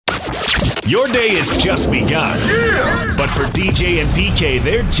Your day has just begun. Yeah! But for DJ and PK,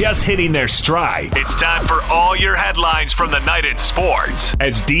 they're just hitting their stride. It's time for all your headlines from the night in sports.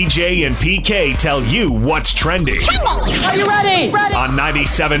 As DJ and PK tell you what's trending. Are you ready? On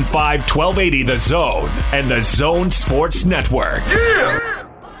 97.5 1280 The Zone and The Zone Sports Network. Yeah!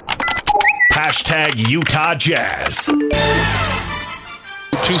 Hashtag Utah Jazz.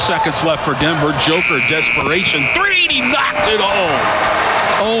 2 seconds left for Denver. Joker desperation. Three, and he knocked it home.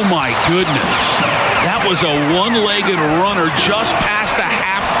 Oh, my goodness. That was a one-legged runner just past the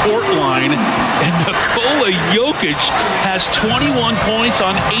half-court line. And Nikola Jokic has 21 points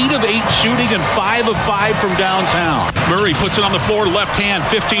on 8 of 8 shooting and 5 of 5 from downtown. Murray puts it on the floor, left hand,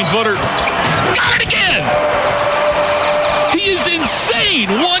 15-footer. Got it again! He is insane!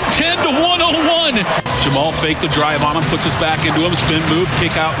 110 to 101. Jamal faked the drive on him, puts his back into him, spin move,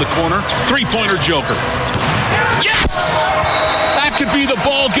 kick out in the corner. Three-pointer Joker. Yes! That could be the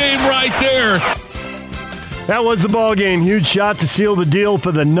ball game right there. That was the ball game. Huge shot to seal the deal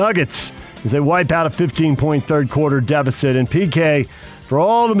for the Nuggets as they wipe out a 15-point third-quarter deficit. And PK, for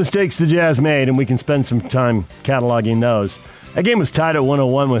all the mistakes the Jazz made, and we can spend some time cataloging those, that game was tied at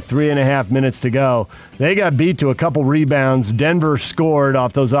 101 with 3.5 minutes to go. They got beat to a couple rebounds. Denver scored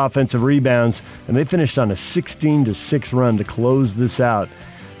off those offensive rebounds, and they finished on a 16-6 run to close this out.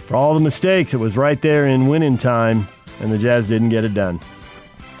 For all the mistakes, it was right there in winning time, and the Jazz didn't get it done.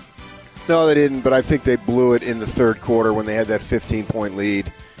 No, they didn't, but I think they blew it in the third quarter when they had that 15-point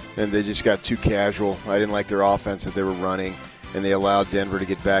lead, and they just got too casual. I didn't like their offense that they were running, and they allowed Denver to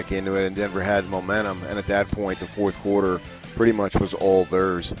get back into it, and Denver had momentum, and at that point, the fourth quarter pretty much was all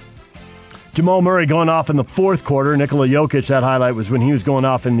theirs. Jamal Murray going off in the fourth quarter. Nikola Jokic, that highlight was when he was going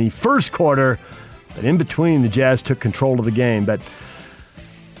off in the first quarter, but in between, the Jazz took control of the game. But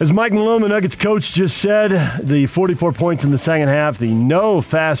as Mike Malone, the Nuggets coach, just said, the 44 points in the second half, the no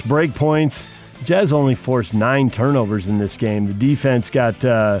fast break points. Jazz only forced 9 turnovers in this game. The defense got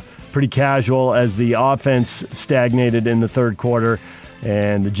pretty casual as the offense stagnated in the third quarter,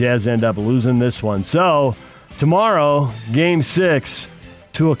 and the Jazz end up losing this one. So tomorrow, Game 6,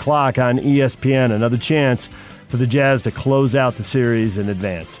 2 o'clock on ESPN, another chance for the Jazz to close out the series in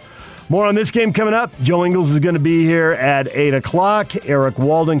advance. More on this game coming up. Joe Ingles is going to be here at 8 o'clock. Eric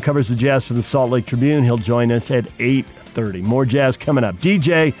Walden covers the Jazz for the Salt Lake Tribune. He'll join us at 8:30. More Jazz coming up.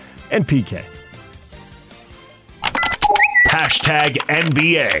 DJ and PK. Hashtag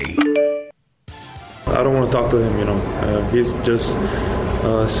NBA. I don't want to talk to him, he's just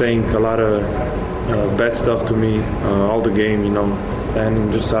saying a lot of bad stuff to me all the game,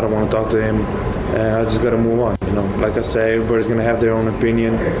 and just I don't want to talk to him. I just got to move on, Like I said, everybody's going to have their own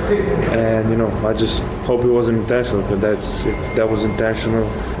opinion, and, I just hope it wasn't intentional, because if that was intentional,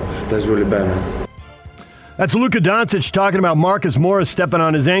 that's really bad, man. That's Luka Doncic talking about Marcus Morris stepping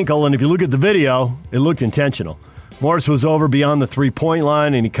on his ankle, and if you look at the video, it looked intentional. Morris was over beyond the three-point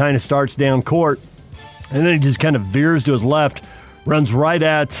line, and he kind of starts down court, and then he just kind of veers to his left, runs right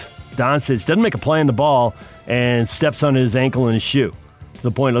at Doncic, doesn't make a play on the ball, and steps on his ankle and his shoe. To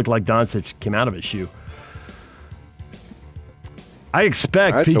the point it looked like Doncic came out of his shoe. I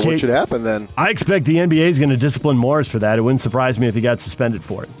expect All right, PK, so what should happen then? I expect the NBA is going to discipline Morris for that. It wouldn't surprise me if he got suspended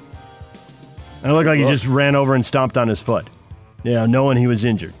for it. And it looked like he just ran over and stomped on his foot, knowing he was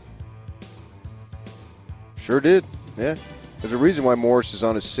injured. Sure did, yeah. There's a reason why Morris is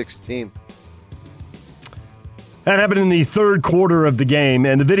on his 6th team. That happened in the third quarter of the game,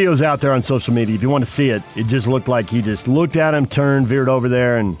 and the video's out there on social media. If you want to see it, it just looked like he just looked at him, turned, veered over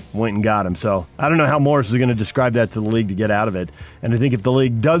there, and went and got him. So I don't know how Morris is going to describe that to the league to get out of it. And I think if the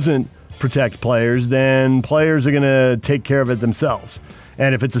league doesn't protect players, then players are going to take care of it themselves.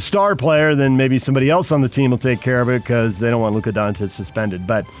 And if it's a star player, then maybe somebody else on the team will take care of it because they don't want Luka Doncic suspended.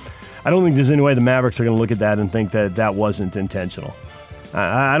 But I don't think there's any way the Mavericks are going to look at that and think that that wasn't intentional.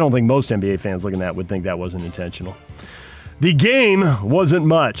 I don't think most NBA fans looking at that would think that wasn't intentional. The game wasn't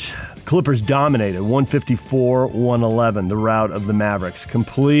much. Clippers dominated, 154-111, the rout of the Mavericks.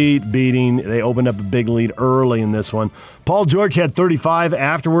 Complete beating. They opened up a big lead early in this one. Paul George had 35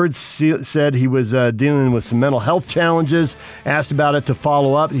 afterwards, said he was dealing with some mental health challenges, asked about it to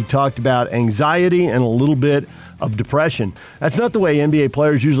follow up. He talked about anxiety and a little bit of depression. That's not the way NBA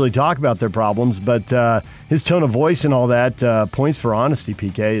players usually talk about their problems, but his tone of voice and all that points for honesty,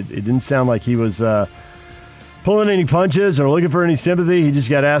 PK. It didn't sound like he was pulling any punches or looking for any sympathy. He just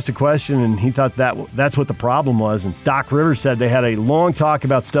got asked a question, and he thought that's what the problem was. And Doc Rivers said they had a long talk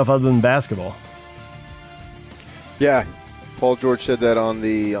about stuff other than basketball. Yeah, Paul George said that on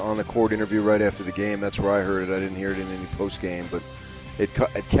the court interview right after the game. That's where I heard it. I didn't hear it in any post game, but it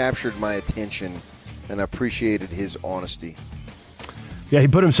captured my attention, and I appreciated his honesty. Yeah, he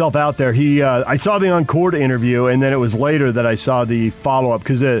put himself out there. I saw the on-court interview, and then it was later that I saw the follow-up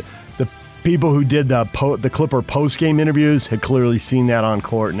because the people who did the Clipper post-game interviews had clearly seen that on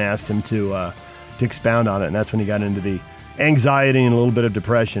court and asked him to expound on it, and that's when he got into the anxiety and a little bit of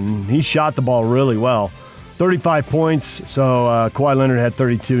depression. He shot the ball really well. 35 points, so Kawhi Leonard had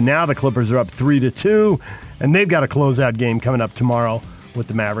 32. Now the Clippers are up 3-2, and they've got a closeout game coming up tomorrow with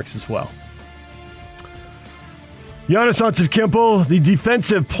the Mavericks as well. Giannis Antetokounmpo, the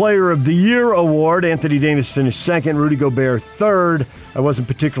Defensive Player of the Year award. Anthony Davis finished second, Rudy Gobert third. I wasn't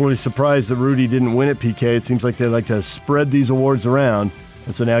particularly surprised that Rudy didn't win it, PK. It seems like they like to spread these awards around.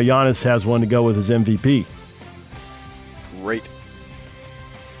 And so now Giannis has one to go with his MVP. Great.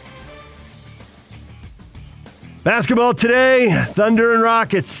 Basketball today, Thunder and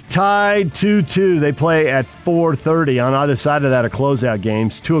Rockets tied 2-2. They play at 4:30. On either side of that are closeout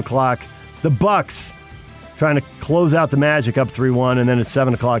games. 2 o'clock, the Bucks trying to close out the Magic up 3-1, and then at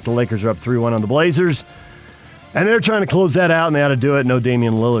 7 o'clock, the Lakers are up 3-1 on the Blazers. And they're trying to close that out, and they ought to do it. No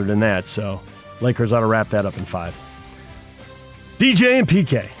Damian Lillard in that, so Lakers ought to wrap that up in 5. DJ and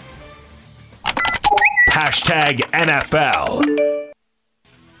PK. #NFL.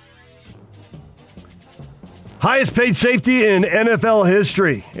 Highest paid safety in NFL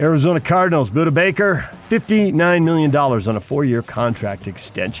history. Arizona Cardinals, Budda Baker, $59 million on a 4-year contract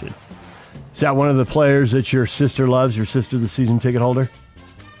extension. Is that one of the players that your sister loves, your sister, the season ticket holder?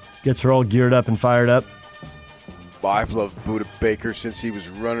 Gets her all geared up and fired up? I've loved Budda Baker since he was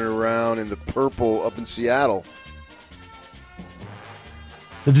running around in the purple up in Seattle.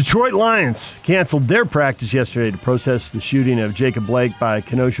 The Detroit Lions canceled their practice yesterday to protest the shooting of Jacob Blake by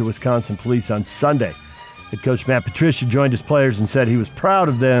Kenosha, Wisconsin police on Sunday. Head coach Matt Patricia joined his players and said he was proud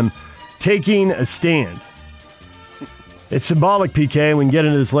of them taking a stand. It's symbolic, PK, and we can get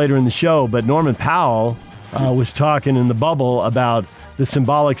into this later in the show, but Norman Powell was talking in the bubble about the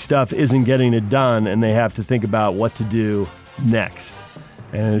symbolic stuff isn't getting it done, and they have to think about what to do next.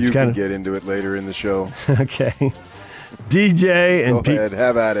 And it's you kind can get into it later in the show. Okay. DJ and Go ahead,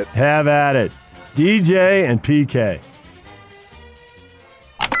 have at it. Have at it. DJ and PK.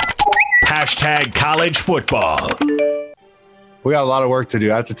 #college football. We got a lot of work to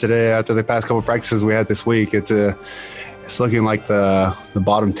do after today. After the past couple practices we had this week, it's looking like the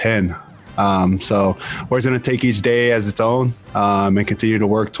bottom 10. So we're just going to take each day as its own and continue to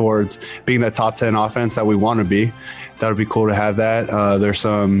work towards being that top 10 offense that we want to be. That would be cool to have that. There's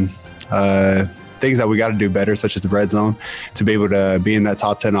some things that we got to do better, such as the red zone, to be able to be in that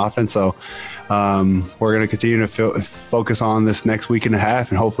top 10 offense. So we're going to continue to focus on this next week and a half,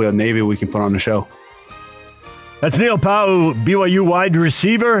 and hopefully on Navy we can put on the show. That's Neil Pau, BYU wide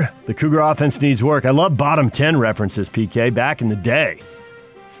receiver. The Cougar offense needs work. I love bottom 10 references, PK, back in the day.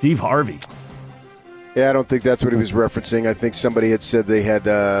 Steve Harvey. Yeah, I don't think that's what he was referencing. I think somebody had said they had,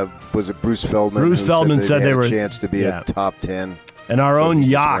 was it Bruce Feldman? Bruce Feldman said they were a chance to be a top 10. And our own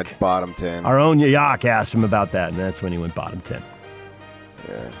Yak. Bottom 10. Our own Yak asked him about that, and that's when he went bottom 10.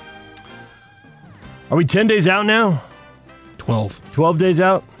 Yeah. Are we 10 days out now? 12. 12 days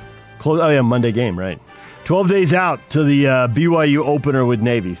out? Oh, yeah, Monday game, right. 12 days out to the BYU opener with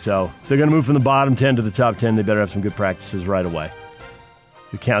Navy. So if they're going to move from the bottom 10 to the top 10, they better have some good practices right away.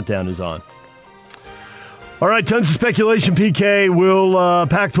 The countdown is on. All right, tons of speculation, PK. Will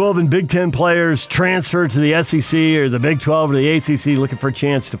Pac-12 and Big Ten players transfer to the SEC or the Big 12 or the ACC looking for a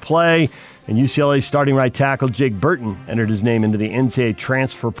chance to play? And UCLA starting right tackle Jake Burton entered his name into the NCAA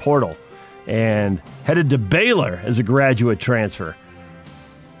transfer portal and headed to Baylor as a graduate transfer.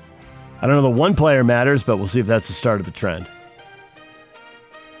 I don't know that one player matters, but we'll see if that's the start of a trend.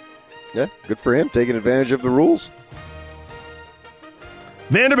 Yeah, good for him, taking advantage of the rules.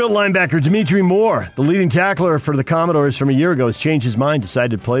 Vanderbilt linebacker Dimitri Moore, the leading tackler for the Commodores from a year ago, has changed his mind,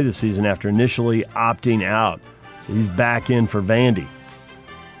 decided to play this season after initially opting out. So he's back in for Vandy.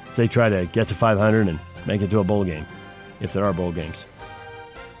 So they try to get to 500 and make it to a bowl game, if there are bowl games.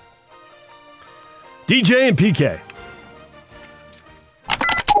 DJ and PK.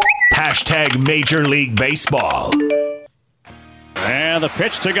 Major League Baseball. And the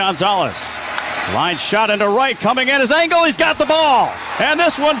pitch to Gonzalez. Line shot into right, coming in his angle. He's got the ball. And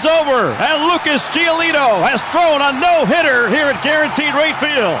this one's over. And Lucas Giolito has thrown a no-hitter here at Guaranteed Rate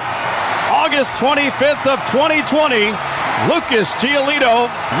Field. August 25th of 2020, Lucas Giolito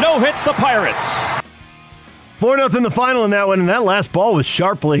no-hits the Pirates. 4-0 the final in that one, and that last ball was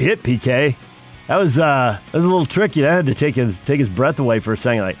sharply hit, PK. That was a little tricky. That had to take his breath away for a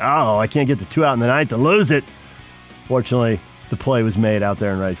second. Like, oh, I can't get the 2 out in the ninth to lose it. Fortunately, the play was made out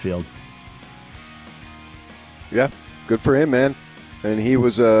there in right field. Yeah, good for him, man. And he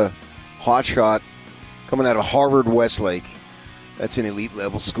was a hot shot coming out of Harvard Westlake. That's an elite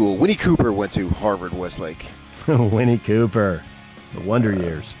level school. Winnie Cooper went to Harvard Westlake. Winnie Cooper, the Wonder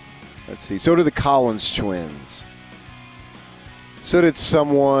Years. Let's see. So did the Collins twins. So did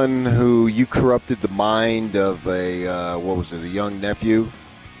someone who you corrupted the mind of a young nephew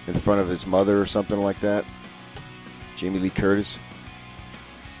in front of his mother or something like that. Jamie Lee Curtis.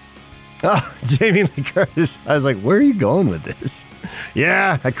 Oh, Jamie Lee Curtis. I was like, where are you going with this?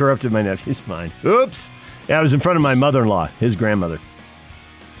 Yeah, I corrupted my nephew's mind. Oops. Yeah, I was in front of my mother-in-law, his grandmother.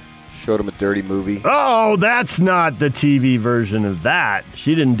 Showed him a dirty movie. Oh, that's not the TV version of that.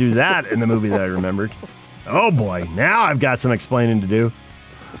 She didn't do that in the movie that I remembered. Oh, boy. Now I've got some explaining to do.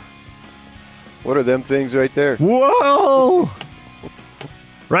 What are them things right there? Whoa!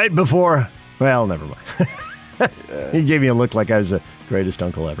 Right before... Well, never mind. He gave me a look like I was the greatest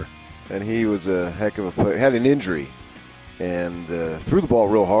uncle ever. And he was a heck of a player. Had an injury and threw the ball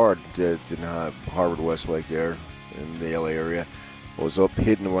real hard in Harvard Westlake there in the LA area. Was up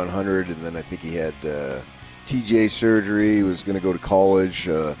hitting 100, and then I think he had TJ surgery. He was going to go to college.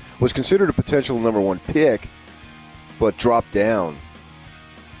 Was considered a potential number 1 pick, but dropped down.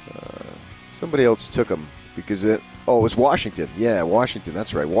 Somebody else took him because it was Washington. Yeah, Washington.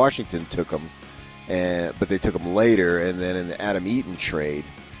 That's right. Washington took him, but they took him later, and then in the Adam Eaton trade,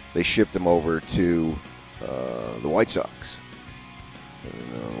 they shipped him over to the White Sox.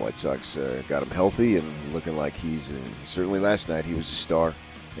 And, the White Sox got him healthy and looking like he's certainly last night he was a star.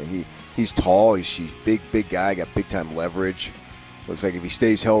 And he's tall, he's big guy, got big time leverage. Looks like if he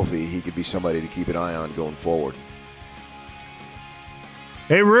stays healthy, he could be somebody to keep an eye on going forward.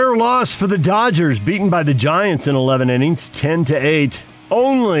 A rare loss for the Dodgers, beaten by the Giants in 11 innings, 10-8.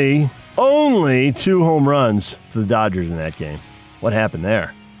 Only 2 home runs for the Dodgers in that game. What happened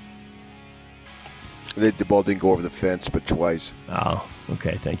there? The ball didn't go over the fence, but twice. Oh,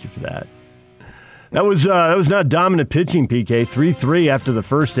 okay. Thank you for that. That was not dominant pitching, PK. 3-3 after the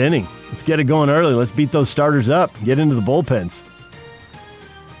first inning. Let's get it going early. Let's beat those starters up. Get into the bullpens.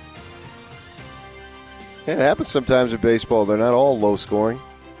 Yeah, it happens sometimes in baseball. They're not all low scoring.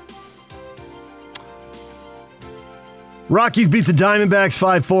 Rockies beat the Diamondbacks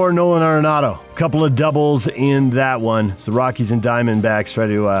 5-4. Nolan Arenado. A couple of doubles in that one. So Rockies and Diamondbacks try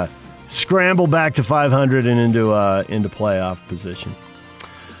to scramble back to 500 and into playoff position.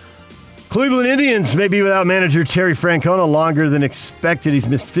 Cleveland Indians may be without manager Terry Francona longer than expected. He's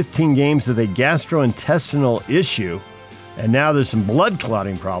missed 15 games with a gastrointestinal issue, and now there's some blood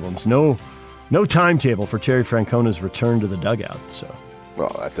clotting problems. No timetable for Terry Francona's return to the dugout. So,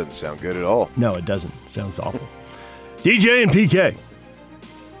 well, that doesn't sound good at all. No, it doesn't. It sounds awful. DJ and PK.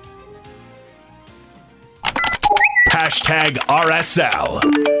 Hashtag RSL.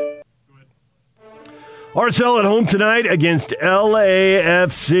 RSL at home tonight against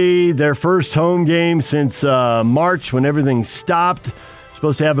LAFC. Their first home game since March when everything stopped.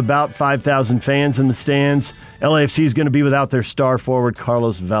 Supposed to have about 5,000 fans in the stands. LAFC is going to be without their star forward,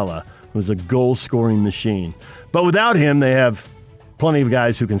 Carlos Vela, who's a goal-scoring machine. But without him, they have plenty of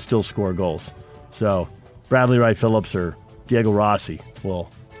guys who can still score goals. So Bradley Wright Phillips or Diego Rossi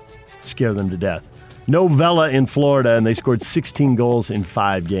will scare them to death. No Vela in Florida, and they scored 16 goals in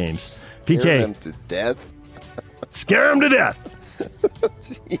 5 games. PK. Scare them to death? Scare them to death.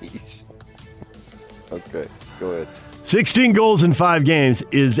 Jeez. Okay, go ahead. 16 goals in 5 games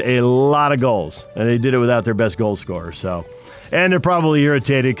is a lot of goals, and they did it without their best goal scorer. So, and they're probably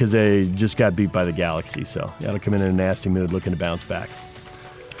irritated because they just got beat by the Galaxy. So, you got to come in a nasty mood, looking to bounce back.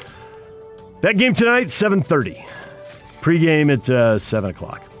 That game tonight, 7:30. Pre-game at 7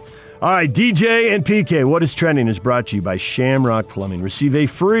 o'clock. All right, DJ and PK, What is Trending is brought to you by Shamrock Plumbing. Receive a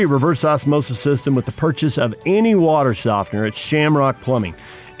free reverse osmosis system with the purchase of any water softener at Shamrock Plumbing.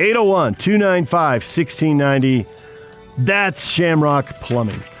 801-295-1690. That's Shamrock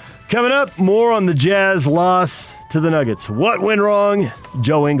Plumbing. Coming up, more on the Jazz loss to the Nuggets. What went wrong?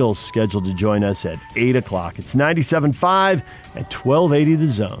 Joe Ingles scheduled to join us at 8 o'clock. It's 97.5 and 1280 The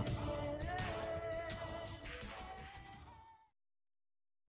Zone.